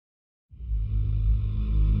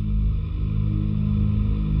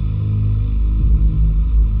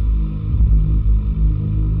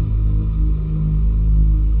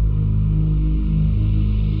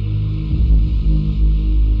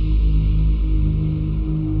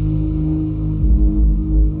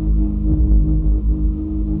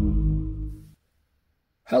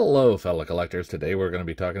Hello, fellow collectors. Today we're going to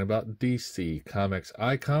be talking about DC Comics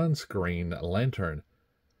Icons Green Lantern.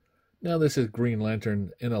 Now this is Green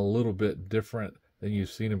Lantern in a little bit different than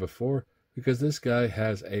you've seen him before because this guy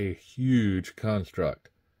has a huge construct.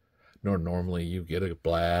 Normally you get a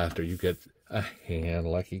blast or you get a hand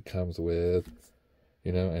like he comes with,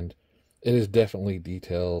 and it is definitely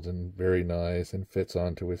detailed and very nice and fits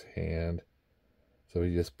onto his hand. So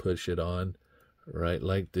you just push it on right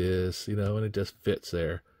like this, and it just fits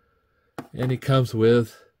there. And he comes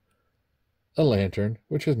with a lantern,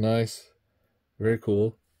 which is nice, very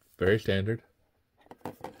cool, very standard.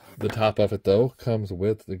 The top of it, though, comes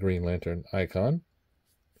with the Green Lantern icon.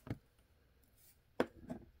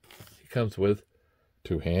 He comes with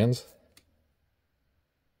two hands.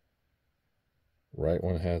 Right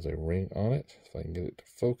one has a ring on it, if I can get it to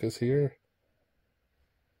focus here.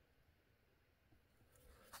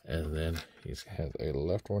 And then he has a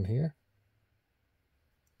left one here.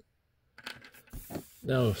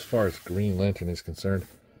 Now, as far as Green Lantern is concerned,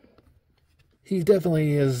 he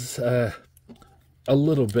definitely is a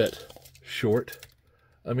little bit short.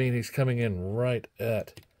 I mean, he's coming in right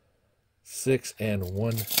at 6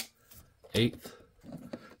 1/8.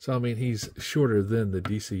 So, I mean, he's shorter than the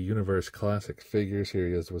DC Universe Classic figures. Here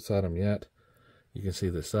he is with Sodom Yet. You can see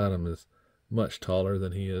that Sodom is much taller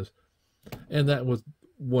than he is. And that was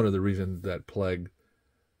one of the reasons that plagued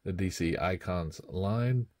the DC Icons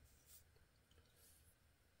line.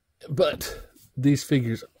 But these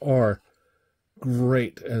figures are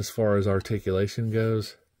great as far as articulation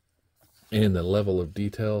goes and the level of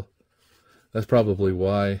detail. That's probably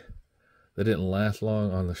why they didn't last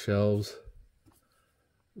long on the shelves.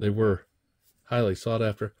 They were highly sought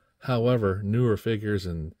after. However, newer figures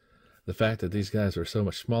and the fact that these guys are so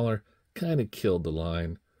much smaller kind of killed the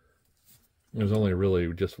line. It was only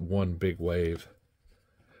really just one big wave.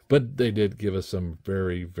 But they did give us some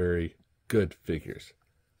very, very good figures.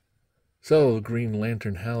 So, Green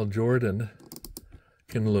Lantern Hal Jordan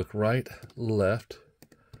can look right, left,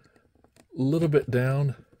 a little bit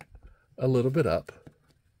down, a little bit up.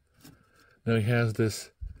 Now he has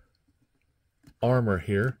this armor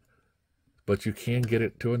here, but you can get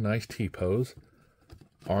it to a nice T-pose.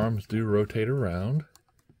 Arms do rotate around.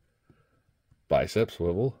 Bicep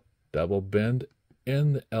swivel, double bend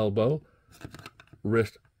in the elbow,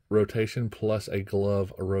 wrist rotation plus a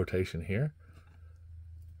glove rotation here.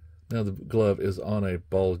 Now the glove is on a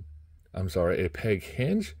peg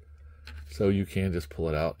hinge, so you can just pull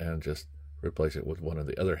it out and just replace it with one of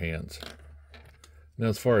the other hands. Now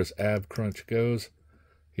as far as ab crunch goes,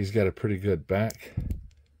 he's got a pretty good back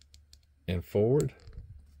and forward.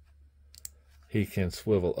 He can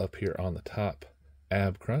swivel up here on the top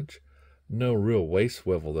ab crunch. No real waist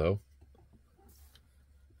swivel though.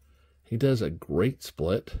 He does a great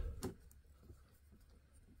split.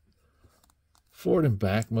 Forward and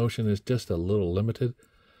back motion is just a little limited,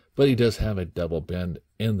 but he does have a double bend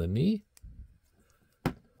in the knee,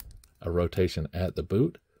 a rotation at the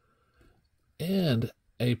boot, and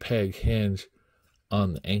a peg hinge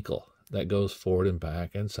on the ankle that goes forward and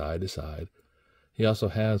back and side to side. He also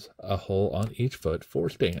has a hole on each foot for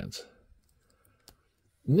stands.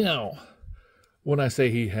 Now, when I say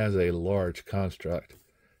he has a large construct,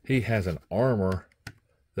 he has an armor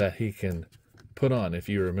that he can put on. If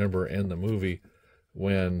you remember in the movie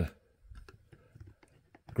when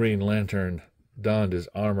Green Lantern donned his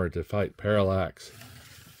armor to fight Parallax,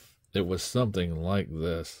 it was something like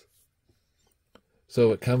this.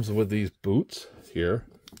 So it comes with these boots here,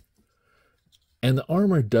 and the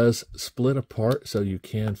armor does split apart so you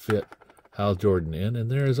can fit Hal Jordan in, and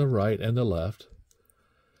there is a right and a left.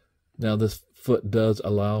 Now this foot does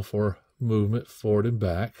allow for movement forward and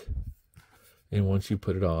back, and once you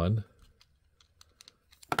put it on,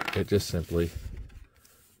 it just simply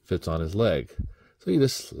fits on his leg. So you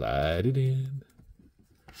just slide it in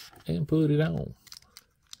and put it on,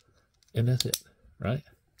 and that's it, right?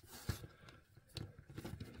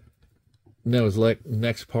 Now his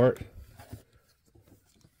next part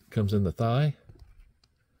comes in the thigh,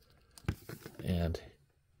 and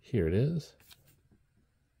here it is.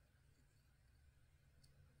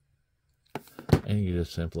 And you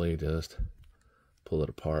just simply pull it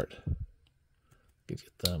apart. Get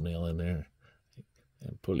your thumbnail in there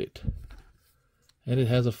and pull it. And it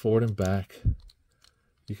has a forward and back.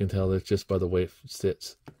 You can tell that's just by the way it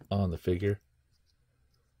sits on the figure.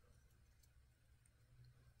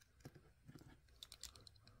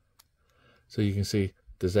 So you can see,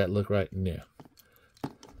 does that look right? No.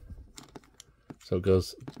 So it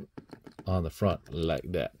goes on the front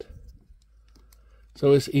like that.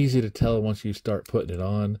 So it's easy to tell once you start putting it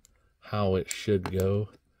on how it should go,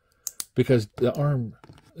 because the arm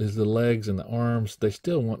is the legs and the arms. They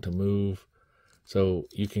still want to move, so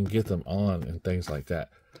you can get them on and things like that.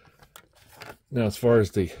 Now, as far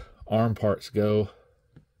as the arm parts go,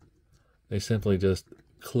 they simply just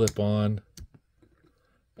clip on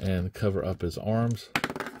and cover up his arms,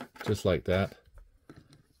 just like that.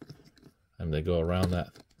 And they go around that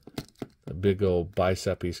big old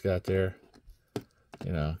bicep he's got there,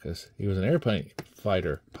 you know, because he was an airplane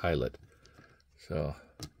fighter pilot. So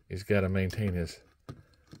he's got to maintain his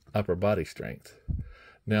upper body strength.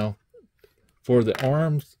 Now, for the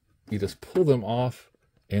arms, you just pull them off,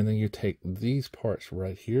 and then you take these parts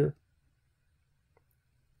right here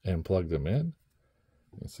and plug them in.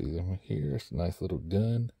 You see them here. It's a nice little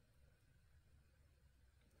gun.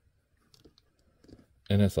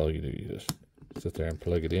 And that's all you do. You just sit there and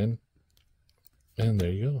plug it in. And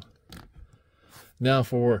there you go. Now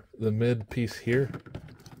for the mid piece here,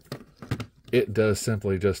 it does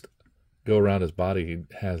simply just go around his body.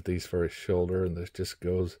 He has these for his shoulder, and this just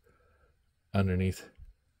goes underneath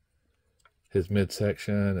his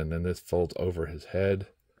midsection, and then this folds over his head.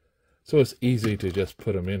 So it's easy to just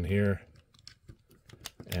put them in here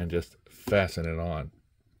and just fasten it on.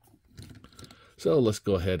 So let's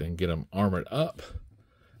go ahead and get him armored up,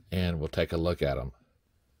 and we'll take a look at him.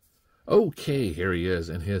 Okay, here he is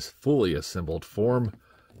in his fully assembled form.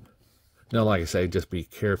 Now, like I say, just be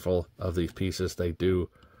careful of these pieces. They do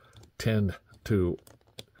tend to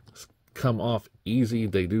come off easy.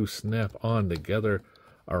 They do snap on together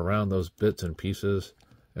around those bits and pieces,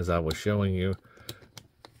 as I was showing you.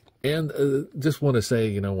 And just want to say,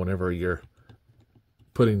 you know, whenever you're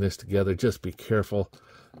putting this together, just be careful.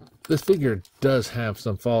 This figure does have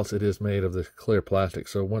some faults. It is made of this clear plastic,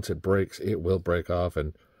 so once it breaks, it will break off,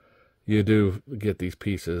 and you do get these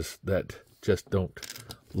pieces that just don't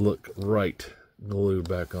look right glued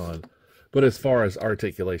back on. But as far as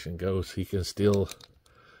articulation goes, he can still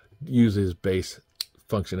use his base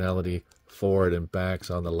functionality, forward and backs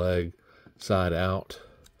on the leg, side out,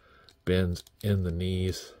 bends in the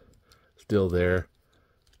knees, still there.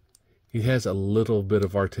 He has a little bit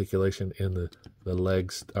of articulation in the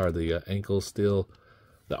legs, or the ankles still.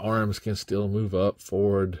 The arms can still move up,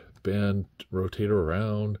 forward, bend, rotate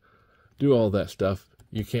around, do all that stuff.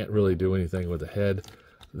 You can't really do anything with the head.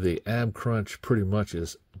 The ab crunch pretty much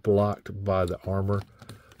is blocked by the armor,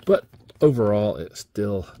 but overall it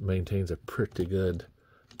still maintains a pretty good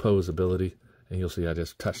posability. And you'll see I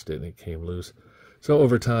just touched it and it came loose. So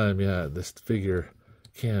over time, yeah, this figure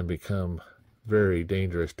can become very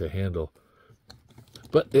dangerous to handle.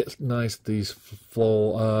 But it's nice, these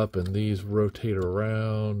flow up and these rotate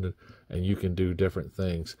around, and you can do different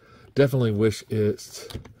things. Definitely wish it's,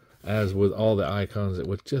 as with all the icons, it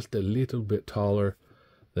was just a little bit taller,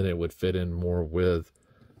 then it would fit in more with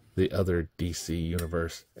the other DC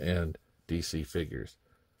universe and DC figures.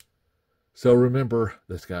 So remember,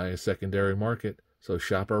 this guy is secondary market, so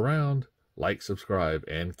shop around, like, subscribe,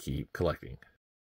 and keep collecting.